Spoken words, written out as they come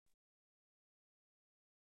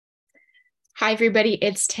Hi, everybody.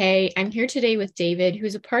 It's Tay. I'm here today with David,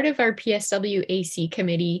 who's a part of our PSW AC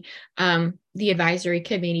committee, the advisory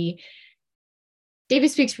committee. David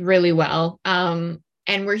speaks really well.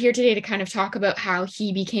 And we're here today to kind of talk about how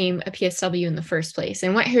he became a PSW in the first place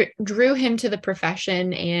and what drew him to the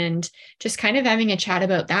profession and just kind of having a chat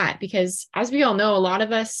about that. Because as we all know, a lot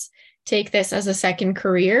of us take this as a second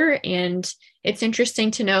career, and it's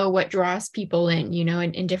interesting to know what draws people in,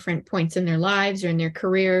 in different points in their lives or in their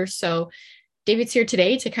career. So David's here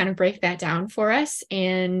today to kind of break that down for us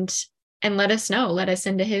and let us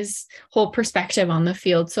into his whole perspective on the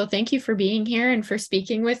field. So thank you for being here and for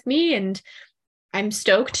speaking with me. And I'm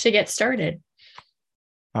stoked to get started.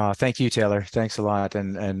 Thank you, Taylor. Thanks a lot,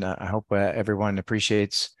 and I hope everyone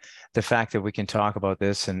appreciates the fact that we can talk about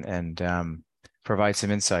this and provide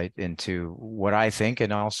some insight into what I think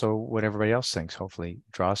and also what everybody else thinks. Hopefully,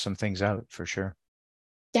 draw some things out for sure.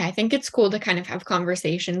 Yeah, I think it's cool to kind of have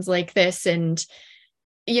conversations like this. And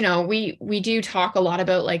we do talk a lot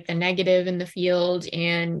about like the negative in the field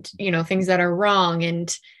and things that are wrong,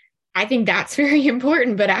 and I think that's very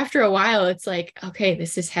important. But after a while, it's like, okay,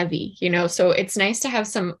 this is heavy, so it's nice to have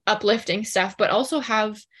some uplifting stuff, but also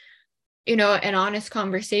have an honest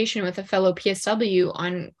conversation with a fellow PSW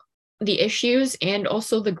on the issues and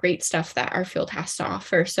also the great stuff that our field has to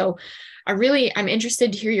offer. So I'm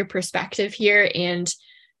interested to hear your perspective here. And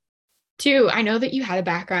two, I know that you had a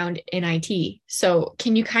background in IT. So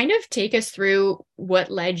can you kind of take us through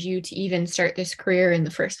what led you to even start this career in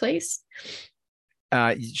the first place?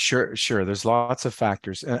 Sure. There's lots of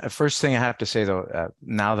factors. First thing I have to say though,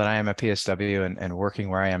 now that I am a PSW and working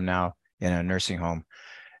where I am now in a nursing home,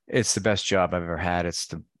 it's the best job I've ever had.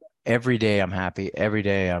 Every day I'm happy, every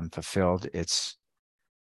day I'm fulfilled.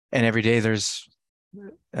 And every day there's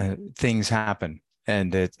things happen,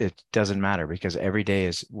 and it doesn't matter because every day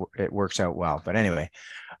it works out well. But anyway,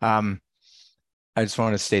 um, I just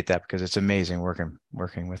want to state that because it's amazing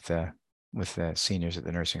working with the seniors at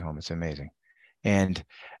the nursing home. It's amazing. And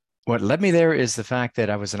what led me there is the fact that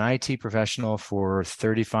I was an IT professional for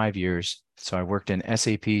 35 years. So I worked in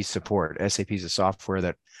SAP support. SAP is a software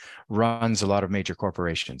that runs a lot of major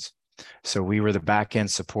corporations. So we were the back end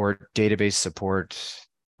support, database support,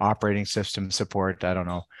 operating system support. I don't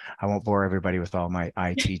know. I won't bore everybody with all my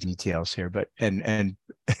IT details here, but and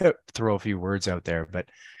throw a few words out there. But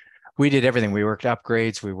we did everything. We worked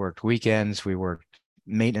upgrades, we worked weekends, we worked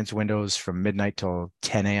maintenance windows from midnight till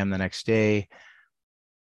 10 a.m. the next day.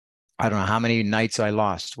 I don't know how many nights I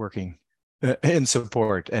lost working in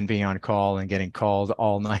support and being on call and getting called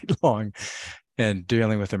all night long and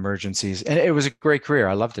dealing with emergencies. And it was a great career.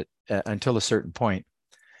 I loved it until a certain point.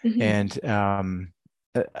 Mhm. And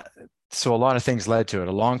uh, so a lot of things led to it.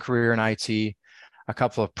 A long career in IT, a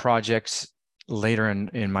couple of projects later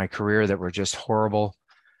in my career that were just horrible,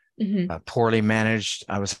 Mhm. poorly managed.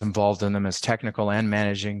 I was involved in them as technical and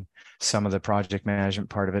managing some of the project management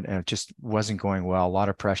part of it, and it just wasn't going well. A lot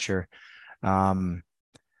of pressure. Um,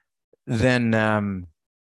 then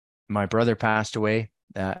my brother passed away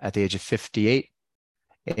at the age of 58,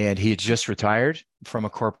 and he had just retired from a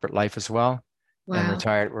corporate life as well, and Wow.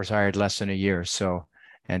 retired less than a year, so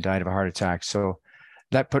and died of a heart attack. So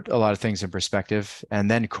that put a lot of things in perspective. And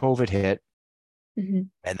then COVID hit, Mhm.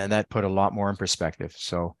 and then that put a lot more in perspective.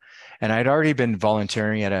 So, and I'd already been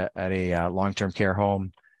volunteering at a long-term care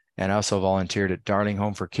home, and I also volunteered at Darling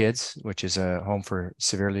Home for Kids, which is a home for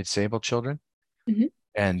severely disabled children. Mhm.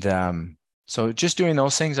 And so just doing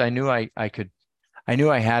those things, I knew I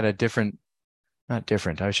had a different, not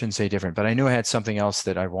different, I shouldn't say different, but I knew I had something else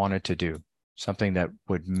that I wanted to do, something that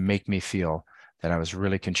would make me feel that I was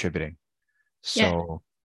really contributing. Yeah. So,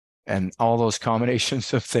 and all those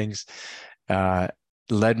combinations of things uh,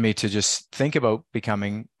 led me to just think about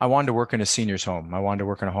I wanted to work in a senior's home. I wanted to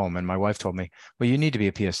work in a home. And my wife told me, well, you need to be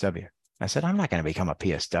a PSW. I said, I'm not going to become a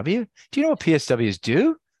PSW. Do you know what PSWs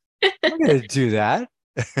do? I'm not going to do that.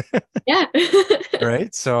 Yeah.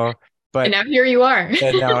 Right. So, And but now here you are.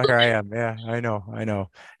 and now here I am. Yeah, I know.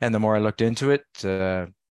 And the more I looked into it,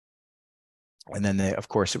 and then of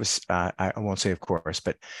course, it was, I won't say of course,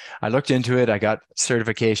 but I looked into it. I got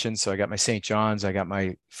certifications. So I got my St. John's, I got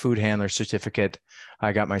my food handler certificate,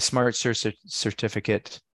 I got my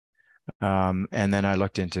certificate. And then I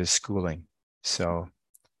looked into schooling. So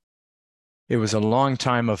it was a long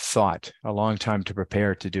time of thought, a long time to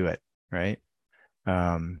prepare to do it. Right.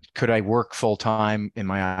 Could I work full time in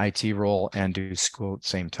my IT role and do school at the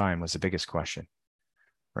same time was the biggest question.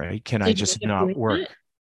 Right. Can I Did you just end up not doing that? work?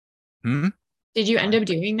 Hmm? Did you end up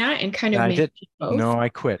doing that and kind of I manage did. both? No, I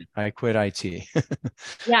quit. I quit IT.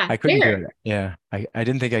 Yeah, I couldn't do fair. it. Yeah. I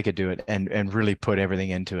didn't think I could do it and really put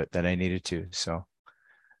everything into it that I needed to. So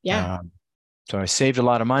Yeah. um So I saved a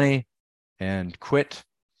lot of money and quit,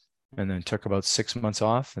 and then took about 6 months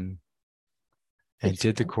off and Good for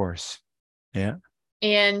did the you. course. Yeah.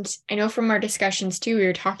 And I know from our discussions too, we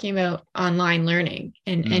were talking about online learning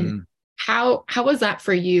and Mm, how was that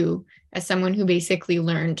for you as someone who basically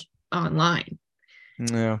learned online?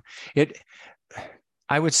 no, it.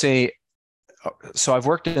 I would say so. I've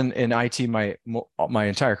worked in IT my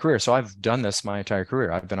entire career. So I've done this my entire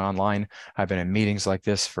career. I've been online. I've been in meetings like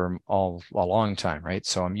this for a long time, right?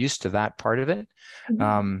 So I'm used to that part of it.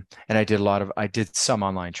 Mhm. And I did some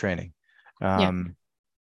online training. Yeah. Um,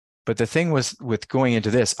 But the thing was with going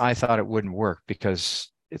into this, I thought it wouldn't work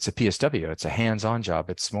because it's a PSW. It's a hands-on job.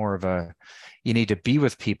 It's more of a, you need to be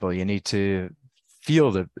with people. You need to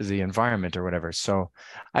feel the environment or whatever. So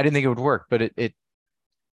I didn't think it would work. But it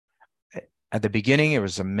at the beginning, it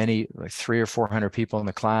was a many like 300 or 400 people in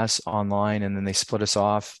the class online, and then they split us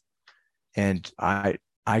off. And I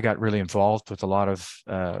got really involved with a lot of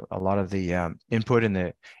the input in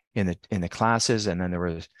the classes, and then there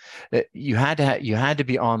was you had to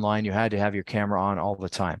be online, you had to have your camera on all the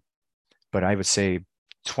time. But I would say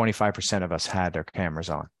 25% of us had their cameras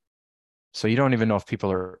on, so you don't even know if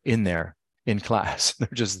people are in there in class.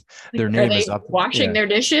 Like, their are name is they up. washing Yeah, their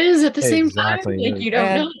dishes at the same time? exactly. Like, you don't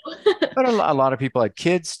And know. but a lot of people had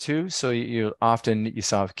kids too, so you often you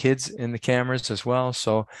saw kids in the cameras as well.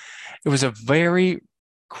 So it was a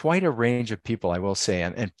quite a range of people, I will say,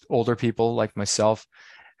 and older people like myself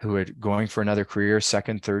who are going for another career,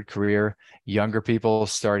 second, third career, younger people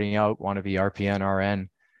starting out, want to be RPN, RN.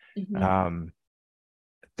 Mhm. Um,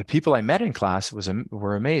 the people I met in class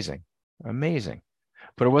were amazing, amazing.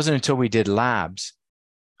 But it wasn't until we did labs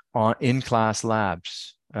on in-class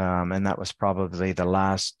labs, and that was probably the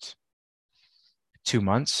last 2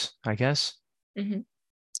 months, I guess. Mhm.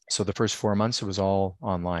 So the first 4 months, it was all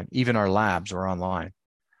online. Even our labs were online.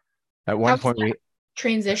 At How one was point, that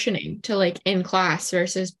transitioning to like in class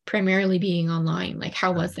versus primarily being online? Like,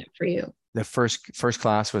 how uh, was that for you? the first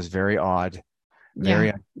class was very odd,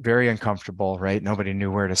 Yeah. very uncomfortable, right? Nobody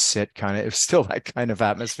knew where to sit. Kind of, it was still that kind of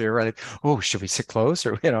atmosphere, right? Like, oh, should we sit close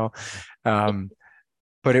or Um,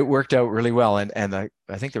 but it worked out really well, and I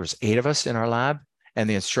think there was 8 of us in our lab, and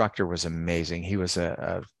the instructor was amazing. He was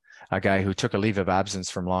a guy who took a leave of absence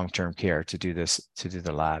from long-term care to do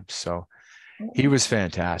the lab. So he was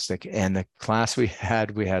fantastic. And the class we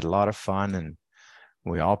had a lot of fun, and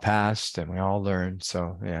we all passed and we all learned.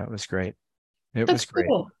 So yeah, it was great. It That's was great.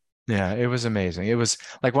 cool. Yeah, it was amazing. It was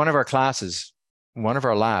like one of our classes, one of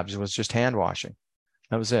our labs was just hand washing.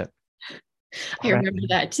 That was it. I Right. remember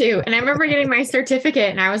that too. And I remember getting my certificate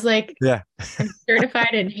and I was like, Yeah. I'm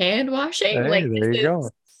certified in hand washing. Hey, Like, there you this is go.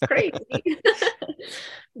 crazy.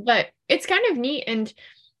 But it's kind of neat. And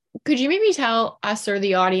could you maybe tell us or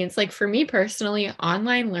the audience, like for me personally,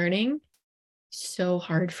 online learning, so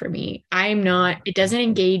hard for me. I'm not, it doesn't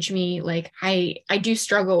engage me. Like I do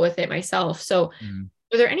struggle with it myself. So Mm,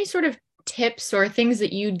 are there any sort of tips or things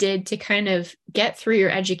that you did to kind of get through your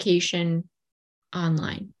education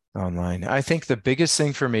online? online. I think the biggest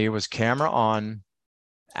thing for me was camera on,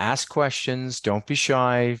 ask questions, don't be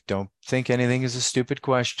shy, don't think anything is a stupid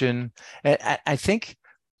question. I think,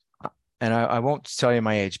 and I won't tell you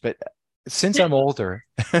my age, but since I'm older,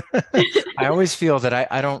 I always feel that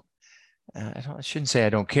I shouldn't say I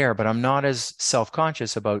don't care, but I'm not as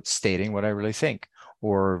self-conscious about stating what I really think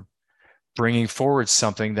or bringing forward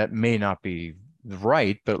something that may not be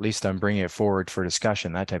right, but at least I'm bringing it forward for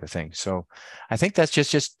discussion, that type of thing. So I think that's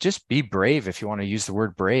just be brave if you want to use the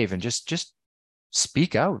word brave, and just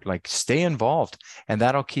speak out, like stay involved, and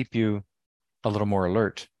that'll keep you a little more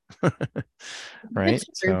alert. Right?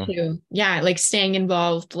 That's true So, too. Yeah, like staying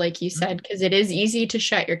involved, like you said, because it is easy to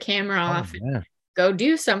shut your camera oh off and yeah. go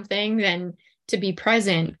do something than to be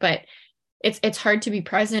present. But it's hard to be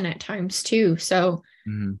present at times too. So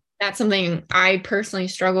Mhm. that's something I personally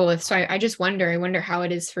struggle with. So I wonder how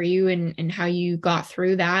it is for you and how you got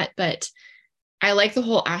through that. But I like the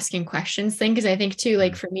whole asking questions thing because I think too,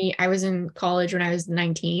 like Mhm. for me, I was in college when I was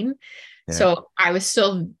 19. Yeah. So I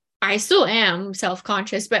still am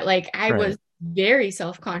self-conscious, but like I Right. was very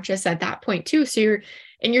self-conscious at that point too. So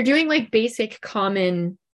you're doing like basic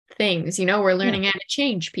common things, we're Yeah. learning how to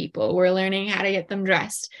change people, we're learning how to get them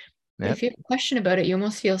dressed. But Yeah. if you have a question about it, you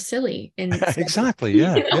almost feel silly instead, Exactly.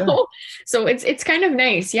 Yeah. you Yeah. know? So it's kind of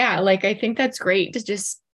nice. Yeah. Like I think that's great to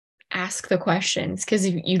just ask the questions because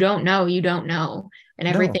if you don't know, you don't know. And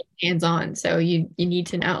No. everything hands on. So you need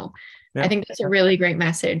to know. I Yeah. think that's a really great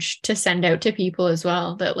message to send out to people as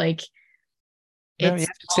well that like No, you it's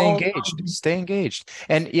have to stay all engaged. Stay engaged.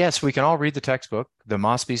 And yes, we can all read the textbook, the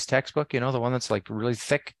Mosby's textbook, the one that's like really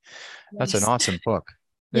thick. That's an yes. awesome book.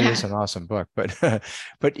 It Yeah. is an awesome book, but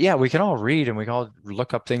but yeah, we can all read and we can all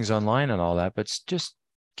look up things online and all that, but just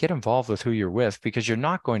get involved with who you're with because you're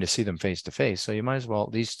not going to see them face to face. So you might as well at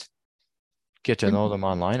least get to know Mhm. them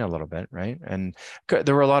online a little bit, right? And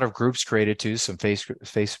there were a lot of groups created too, some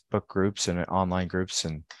Facebook groups and online groups,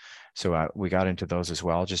 and so we got into those as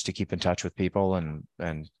well, just to keep in touch with people and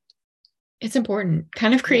It's important.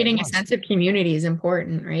 Kind of yeah, it creating a was. sense of community is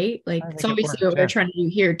important, right? Like I it's think it obviously worked. what we're Yeah. trying to do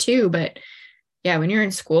here too, but yeah, when you're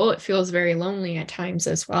in school, it feels very lonely at times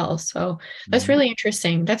as well. So that's Mhm. really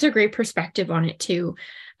interesting. That's a great perspective on it too.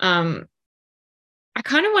 Um, I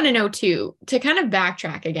kind of want to know too, to kind of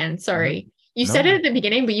backtrack again. Mhm. Sorry. You said it No, at the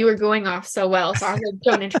beginning, but you were going off so well. So I was like,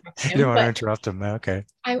 don't interrupt you don't him. want to But interrupt them. Okay.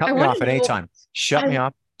 I Cut me want off to at any know, time. Shut I me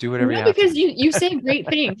off. Do whatever you no, have to because do. you say great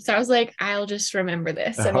things. So I was like, I'll just remember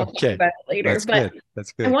this and we'll talk Okay. about it later. That's But good.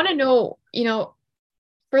 That's I good. want to know,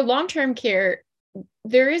 for long-term care,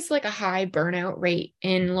 there is like a high burnout rate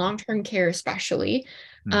in long-term care, especially.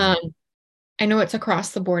 Mhm. Um, I know it's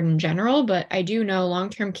across the board in general, but I do know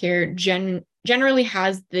long-term care generally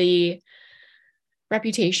has the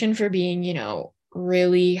reputation for being,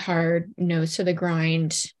 really hard, nose to the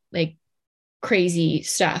grind, like crazy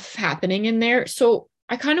stuff happening in there. So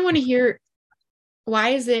I kind of want to hear, why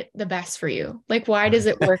is it the best for you? Like, why does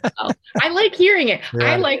it work well? I like hearing it.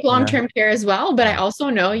 I Yeah. like Yeah. long-term care as well, but I Yeah. also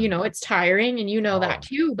know, Yeah. it's tiring and you know that Oh,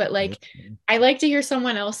 too. But yep. like, I like to hear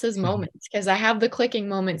someone else's moments because I have the clicking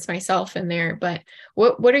moments myself in there. But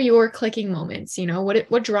what are your clicking moments?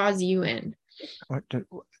 What draws you in? What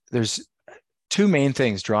there's two main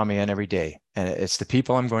things draw me in every day, and it's the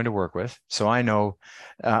people I'm going to work with. So I know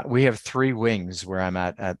we have three wings where I'm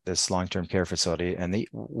at this long-term care facility, and the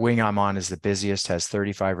wing I'm on is the busiest, has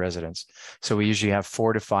 35 residents. So we usually have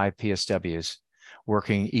 4 to 5 PSWs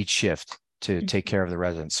working each shift to take care of the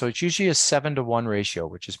residents. So it's usually a 7-to-1 ratio,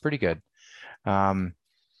 which is pretty good. Um,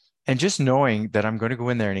 and just knowing that I'm going to go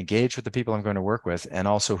in there and engage with the people I'm going to work with, and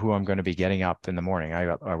also who I'm going to be getting up in the morning. I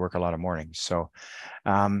work a lot of mornings, so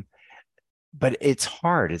um, but it's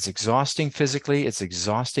hard. It's exhausting physically. It's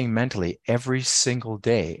exhausting mentally. Every single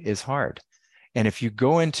day is hard. And if you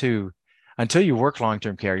go into until you work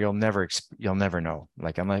long-term care, you'll never know.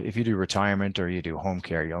 Like unless if you do retirement or you do home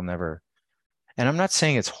care, you'll never. And I'm not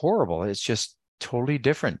saying it's horrible. It's just totally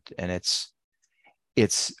different. And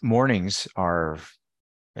it's mornings are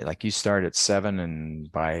like you start at 7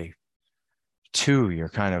 and by 2 you're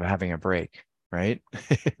kind of having a break, right?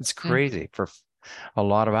 It's Yeah. crazy for a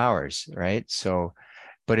lot of hours, right? So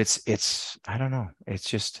but it's I don't know. It's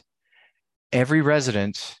just every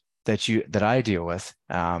resident that I deal with,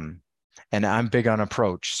 and I'm big on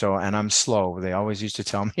approach. So and I'm slow. They always used to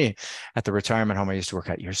tell me at the retirement home I used to work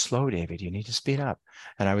at, "You're slow, David. You need to speed up."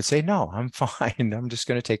 And I would say, "No, I'm fine. I'm just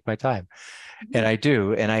going to take my time." And I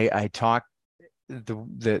do. And I talk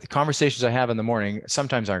the conversations I have in the morning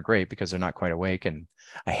sometimes aren't great because they're not quite awake, and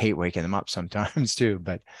I hate waking them up sometimes too.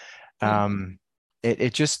 But Yeah. um,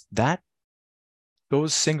 it just that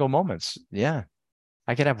those single moments, yeah,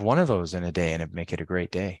 I could have one of those in a day and it'd make it a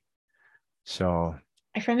great day. So,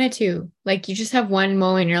 I find that too. Like you just have one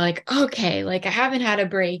moment, you're like, okay, like I haven't had a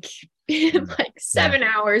break in mm, like yeah, 7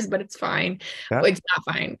 hours, but it's fine. yeah, Well, it's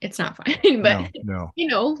not fine. It's not fine. But no,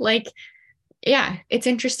 no. like, yeah, it's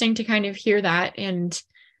interesting to kind of hear that and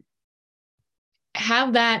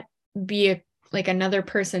have that be like another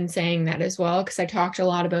person saying that as well. Cause I talked a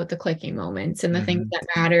lot about the clicking moments and the things Hmm. that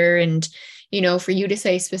matter. And, for you to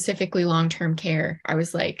say specifically long-term care, I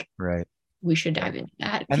was like, Right, we should right. dive into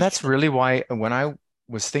that And because that's really why when I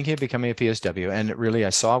was thinking of becoming a PSW, and really I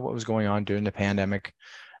saw what was going on during the pandemic.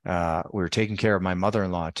 We were taking care of my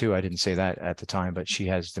mother-in-law too. I didn't say that at the time, but she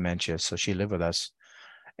has dementia, so she lived with us.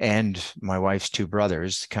 And my wife's two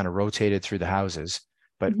brothers kind of rotated through the houses.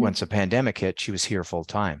 But Mhm. once the pandemic hit, she was here full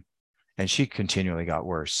time, and she continually got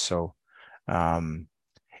worse. So um,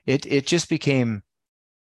 it just became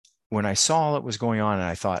when I saw what was going on, and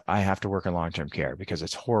I thought I have to work in long-term care because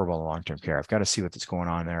it's horrible in long-term care. I've got to see what's going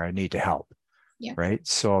on there. I need to help, Yeah, right?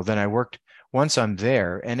 So then I worked once I'm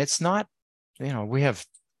there, and it's not, we have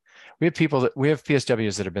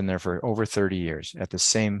PSWs that have been there for over 30 years at the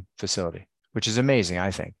same facility, which is amazing,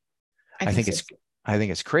 I think. I I think think so. it's I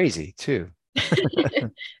think it's crazy too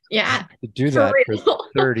Yeah, to do for that for real.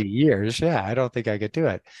 30 years. Yeah, I don't think I could do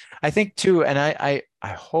it. I think too, and I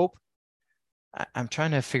hope I'm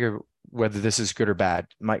trying to figure whether this is good or bad.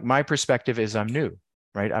 My perspective is I'm new,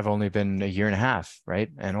 right? I've only been a year and a half, right?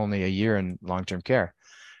 And only a year in long-term care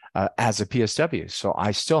as a PSW. So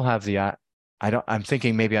I still have I'm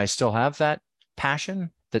thinking maybe I still have that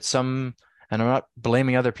passion that some and I'm not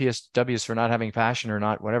blaming other PSWs for not having passion or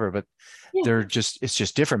not whatever, but Yeah, it's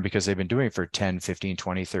just different because they've been doing it for 10, 15,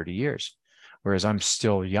 20, 30 years. Whereas I'm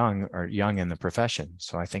still young in the profession.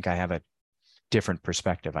 So I think I have a different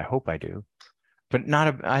perspective. I hope I do, but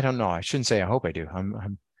I don't know. I shouldn't say I hope I do.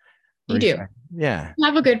 I'm you do yeah,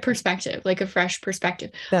 have a good perspective, like a fresh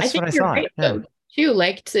perspective. I that's think what I you're thought. right Yeah. though,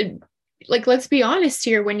 too. Like let's be honest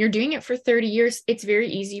here, when you're doing it for 30 years, it's very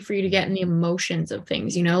easy for you to get in the emotions of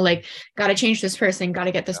things, like gotta change this person,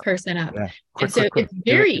 gotta get this Yeah. person up. Yeah. And Quick, so quick, quick. it's Do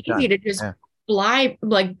it. very You're easy done. to just Yeah.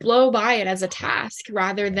 blow by it as a task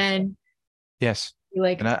rather Yeah. than Yes.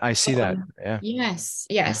 like And I see that. Yeah. yes,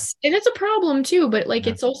 Yeah. yes. And it's a problem too, but like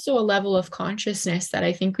Yeah. it's also a level of consciousness that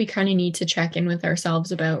I think we kind of need to check in with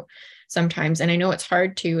ourselves about sometimes. And I know it's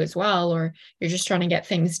hard to as well, or you're just trying to get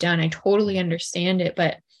things done. I totally understand it,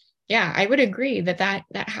 but yeah, I would agree that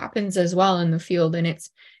that happens as well in the field, and it's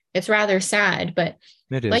rather sad, but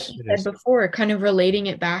It like is. you It said is. before, kind of relating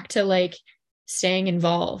it back to like staying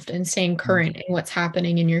involved and staying Mm. current in what's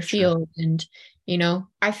happening in your Sure. field. And,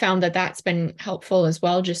 I found that that's been helpful as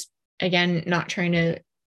well. Just again, not trying to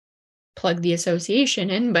plug the association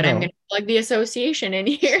in, but I'm going No, to plug the association in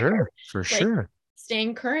here. sure. For Like sure.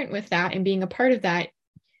 staying current with that and being a part of that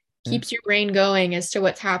Yeah. keeps your brain going as to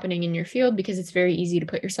what's happening in your field because it's very easy to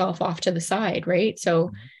put yourself off to the side, right? So,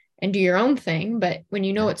 Mhm. and do your own thing. But when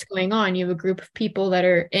you know Yeah. what's going on, you have a group of people that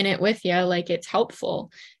are in it with you, like it's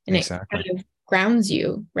helpful and it Exactly. kind of grounds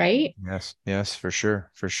you, right? Yes. Yes. For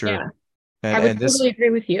sure. For sure. Yeah, I And would and this totally agree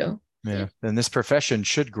with you. yeah, and this profession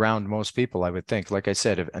should ground most people, I would think. Like I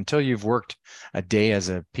said, until you've worked a day as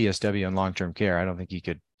a PSW in long-term care, I don't think you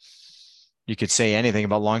could say anything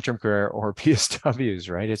about long-term care or PSWs,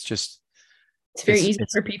 right? It's just It's very easy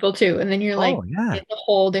it's for people too. And then you're like, oh yeah, it's a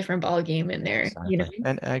whole different ball game in there. exactly.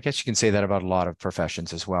 And I guess you can say that about a lot of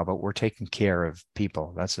professions as well, but we're taking care of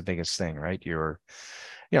people. That's the biggest thing, right?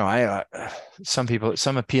 I some people,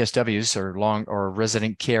 some of PSWs or long or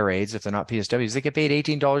resident care aides, if they're not PSWs, they get paid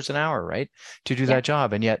 $18 an hour, right, to do Yeah. that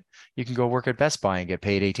job, and yet you can go work at Best Buy and get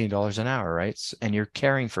paid $18 an hour, right? And you're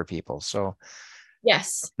caring for people. So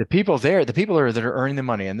Yes. the people there, the people that are earning the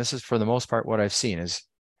money, and this is for the most part what I've seen is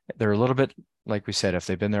they're a little bit like we said, if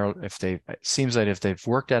they've been there, it seems like if they've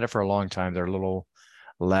worked at it for a long time, they're a little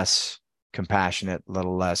less compassionate, a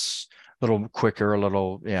little less, a little quicker, a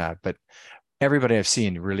little yeah, but everybody I've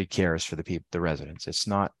seen really cares for the people, the residents. It's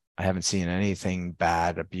not, I haven't seen anything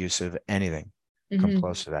bad, abusive, anything come Hmm.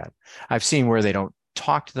 close to that. I've seen where they don't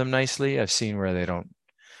talk to them nicely. I've seen where they don't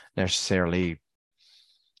necessarily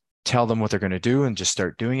tell them what they're going to do and just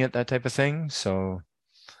start doing it, that type of thing. So,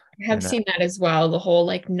 I have and seen that as well, the whole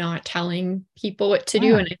like not telling people what to do.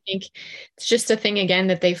 yeah. And I think it's just a thing again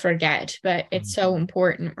that they forget, but it's so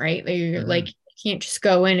important, right? They're like, Mhm. you can't just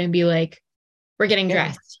go in and be like, we're getting Yeah,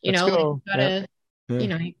 dressed, let's like go. you Yep. gotta,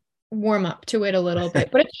 Yeah. warm up to it a little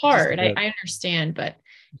bit. But it's Just a hard. I, bit. I understand, but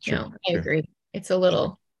True. I True. agree. It's a True.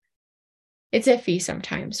 little, it's iffy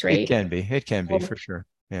sometimes, It right? can be. It can be for sure.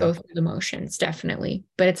 Yeah. Go through the motions, definitely.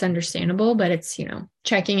 But it's understandable, but it's,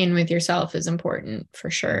 checking in with yourself is important for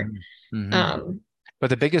sure. Hmm. Hmm. Um, But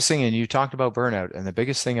the biggest thing, and you talked about burnout, and the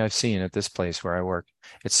biggest thing I've seen at this place where I work,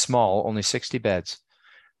 it's small, only 60 beds,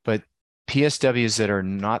 but PSWs that are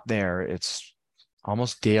not there, it's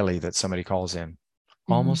almost daily that somebody calls in, mhm.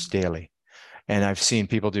 almost daily. And I've seen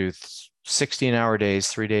people do 16-hour days,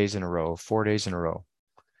 3 days in a row, 4 days in a row,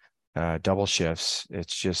 double shifts.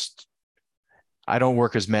 It's just, I don't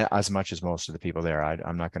work as much as most of the people there.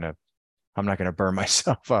 I'm not gonna burn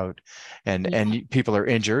myself out. And Yeah. people are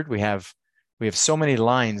injured. We have so many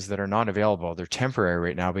lines that are not available. They're temporary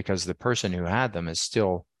right now because the person who had them is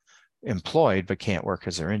still employed but can't work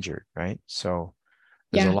because they're injured, right? So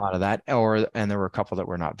there's a Yeah. lot of that. And there were a couple that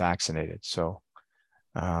were not vaccinated. So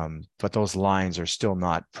but those lines are still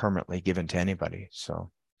not permanently given to anybody.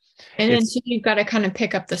 So And then it's so you've got to kind of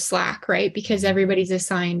pick up the slack, right? Because everybody's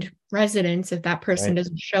assigned residents. If that person right.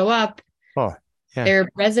 doesn't show up, Oh, yeah. their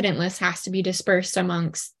resident list has to be dispersed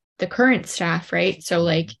amongst the current staff, right? So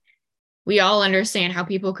like we all understand how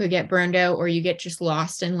people could get burned out or you get just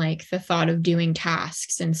lost in like the thought of doing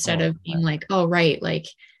tasks instead Oh, of being like, oh right, like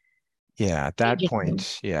yeah, at that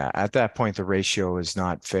point, the ratio is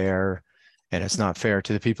not fair, and it's not fair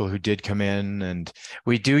to the people who did come in. And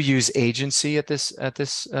we do use agency at this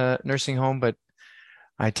nursing home, but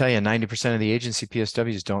I tell you, 90% of the agency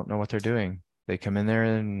PSWs don't know what they're doing. They come in there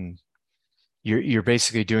and you're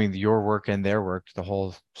basically doing your work and their work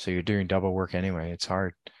so you're doing double work anyway. It's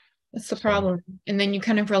hard. that's the So problem. And then you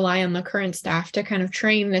kind of rely on the current staff to kind of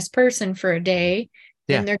train this person for a day,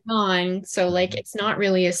 yeah, then they're gone. So like mhm. it's not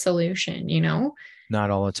really a solution, Not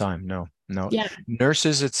all the time. No, No, Yeah.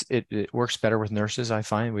 nurses, it works better with nurses. I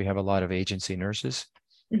find we have a lot of agency nurses.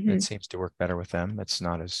 It Hmm. seems to work better with them. It's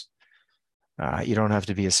not as you don't have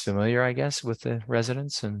to be as familiar, I guess, with the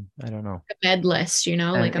residents, and I don't know. A med list,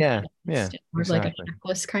 like a Yeah, med yeah, list, more of like a exactly.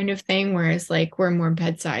 checklist kind of thing, whereas like we're more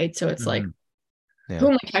bedside. So it's like, Hmm. Yeah, who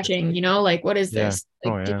am I touching? Like, what is yeah. this?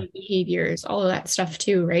 Oh, Like yeah. daily behaviors, all of that stuff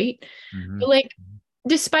too, right? Hmm. But like,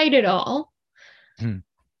 despite it all,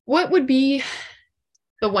 what would be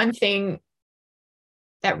the one thing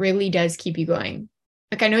that really does keep you going?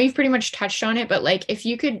 Like, I know you've pretty much touched on it, but like, if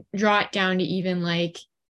you could draw it down to even like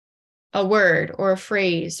a word or a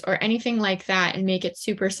phrase or anything like that and make it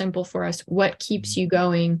super simple for us, what keeps you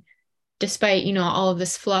going despite, all of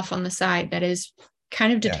this fluff on the side that is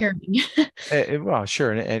kind of Yeah. deterring? Well,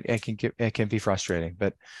 sure, and it can be frustrating,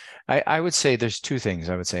 but I would say there's two things.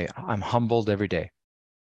 I would say I'm humbled every day,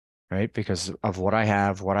 right? Because of what I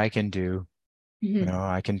have, what I can do. Mhm.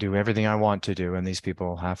 I can do everything I want to do, and these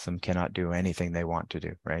people, half of them cannot do anything they want to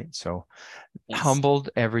do, right? So Yes. humbled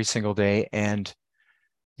every single day. And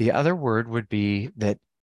the other word would be that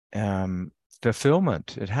um,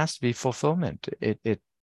 fulfillment. It has to be fulfillment.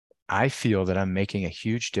 I feel that I'm making a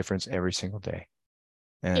huge difference every single day.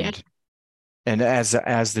 Yeah. And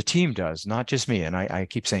as the team does, not just me. And I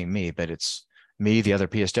keep saying me, but it's me, the other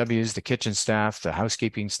PSWs, the kitchen staff, the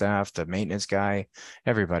housekeeping staff, the maintenance guy,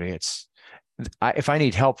 everybody. If I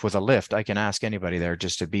need help with a lift, I can ask anybody there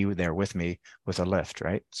just to be there with me with a lift,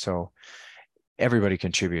 right? So everybody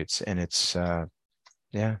contributes, and it's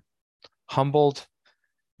yeah, humbled,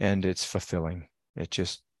 and it's fulfilling. It's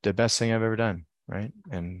just the best thing I've ever done, right?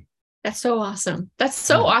 And That's so awesome. That's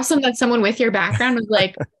so yeah, awesome that someone with your background was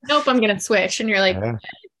like, nope, I'm gonna switch. And you're yeah,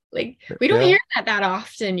 like, we don't yeah. hear that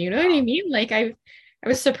often, you know what I mean? Like I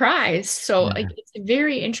was surprised. So like Yeah. it's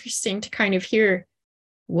very interesting to kind of hear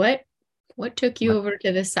what what took you What- over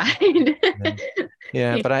to this side. Yeah.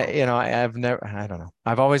 Yeah, Yeah, but I've never, I don't know.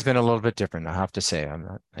 I've always been a little bit different, I have to say. I'm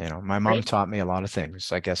not, my mom right. taught me a lot of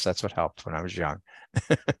things. I guess that's what helped when I was young.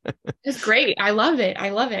 It's great. I love it. I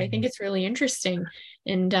love it. I think Mhm. it's really interesting.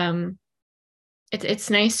 And it's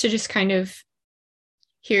nice to just kind of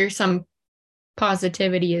hear some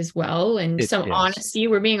positivity as well and It some is. honesty.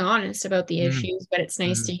 We're being honest about the Mm, issues, but it's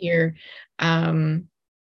nice to mm, hear um,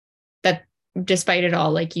 that despite it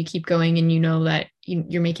all, like you keep going and you know that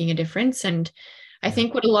you're making a difference. And I yeah,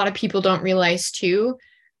 think what a lot of people don't realize too,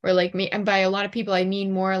 or like me, and by a lot of people, I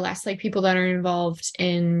mean more or less like people that are involved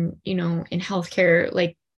in, in healthcare,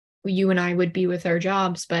 like you and I would be with our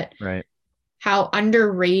jobs, but right. how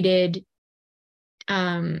underrated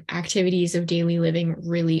activities of daily living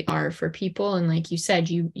really are for people. And like you said,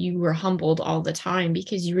 you were humbled all the time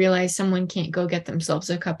because you realize someone can't go get themselves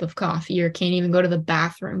a cup of coffee or can't even go to the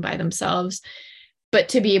bathroom by themselves. But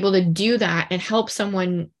to be able to do that and help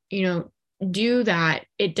someone, do that,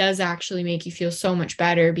 it does actually make you feel so much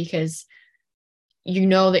better because you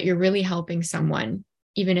know that you're really helping someone,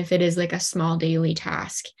 even if it is like a small daily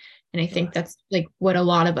task. And I think that's like what a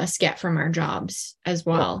lot of us get from our jobs as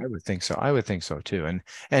Oh, well. I would think so. I would think so too.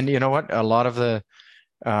 And you know what? A lot of the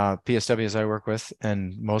PSWs I work with,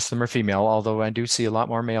 and most of them are female, although I do see a lot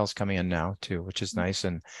more males coming in now too, which is nice,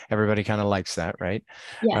 and everybody kind of likes that, right?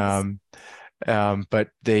 Yes. Um, but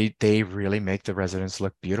they really make the residents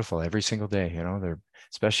look beautiful every single day. They're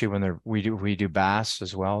especially when we do baths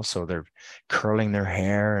as well, so they're curling their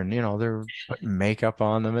hair and they're putting makeup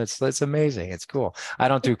on them. It's amazing. It's cool. I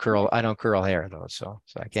don't curl hair though, so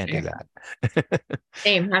I can't do that.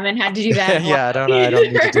 Same. Haven't had to do that in a while Yeah, I don't know. I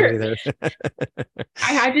don't need to do either. either.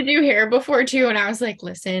 I had to do hair before too, and I was like,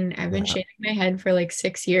 listen, I've been Yeah. shaving my head for like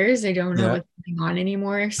 6 years. I don't know Yeah. what's going on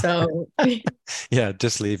anymore. So Yeah,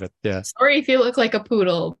 just leave it. Yeah. sorry if you look like a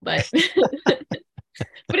poodle, but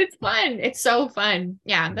but it's fun. It's so fun.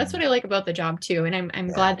 Yeah, that's Mhm. what I like about the job too. And I'm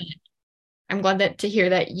Yeah. glad that to hear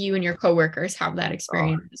that you and your coworkers have that Oh,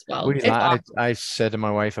 experience as well. It's awesome. I said to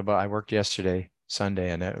my wife about I worked yesterday,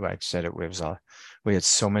 Sunday, and I said it was we had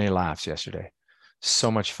so many laughs yesterday.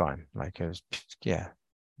 So much fun. Like it was, yeah, it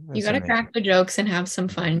You was got to amazing. crack the jokes and have some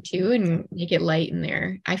Yeah. fun too and make it light in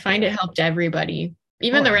there. I find it Yeah. helped everybody.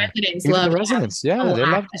 Even Oh, the yeah. residents Even the love residents, to yeah, they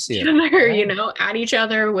laugh love to at see each it. other, Yeah. at each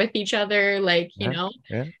other, with each other. Like, Yeah.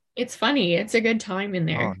 Yeah. it's funny. It's a good time in Oh,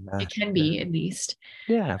 there. nah, It can nah. be, at least.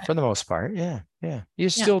 Yeah, for the most part. Yeah. Yeah. You Yeah.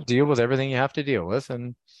 still deal with everything you have to deal with,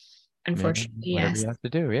 and Unfortunately, whatever yes. you have to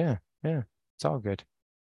do. Yeah. Yeah. It's all good.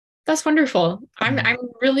 That's wonderful. I'm Mhm. I'm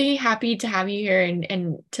really happy to have you here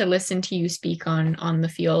and to listen to you speak on the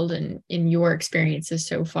field and in your experiences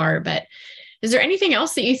so far. But is there anything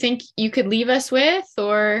else that you think you could leave us with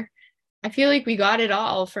or I feel like we got it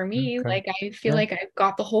all for me. Okay. Like I feel Yeah. like I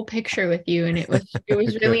got the whole picture with you, and it was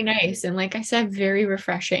Good. really nice. And like I said, very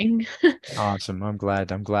refreshing. Awesome. I'm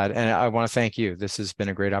glad. I'm glad. And I want to thank you. This has been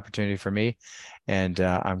a great opportunity for me. And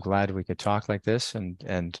I'm glad we could talk like this.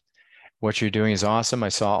 And what you're doing is awesome. I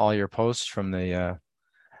saw all your posts from the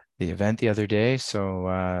event the other day.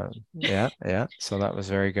 So yeah, yeah. So that was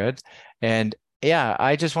very good. And yeah,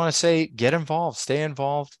 I just want to say get involved, stay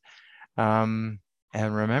involved. Um,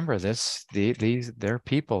 and remember this, these they're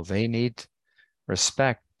people. They need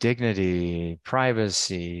respect, dignity,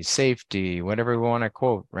 privacy, safety, whatever we want to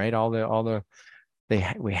quote, right? All the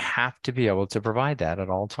we have to be able to provide that at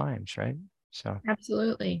all times, right? So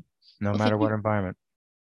Absolutely. no Well, thank matter you. what environment.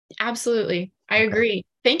 Absolutely. I Okay. agree.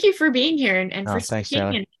 Thank you for being here and for No, thanks, speaking.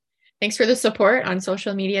 Taylor. And thanks for the support on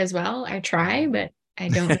social media as well. I try, but I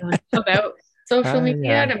don't know enough about social media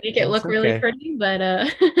Yeah, to make it that's look really okay. pretty.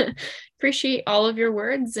 But appreciate all of your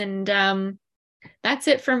words. And that's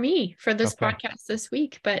it for me for this Okay. podcast this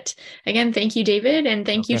week. But again, thank you, David. And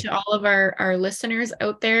thank you Okay. to all of our listeners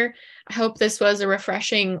out there. I hope this was a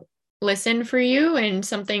refreshing listen for you and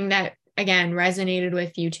something that, again, resonated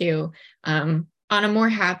with you too, on a more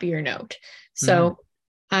happier note. Hmm. So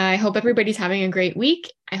I hope everybody's having a great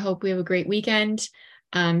week. I hope we have a great weekend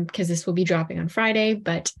because this will be dropping on Friday.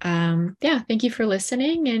 But yeah, thank you for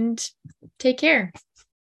listening and take care. All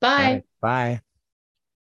Bye. right. Bye.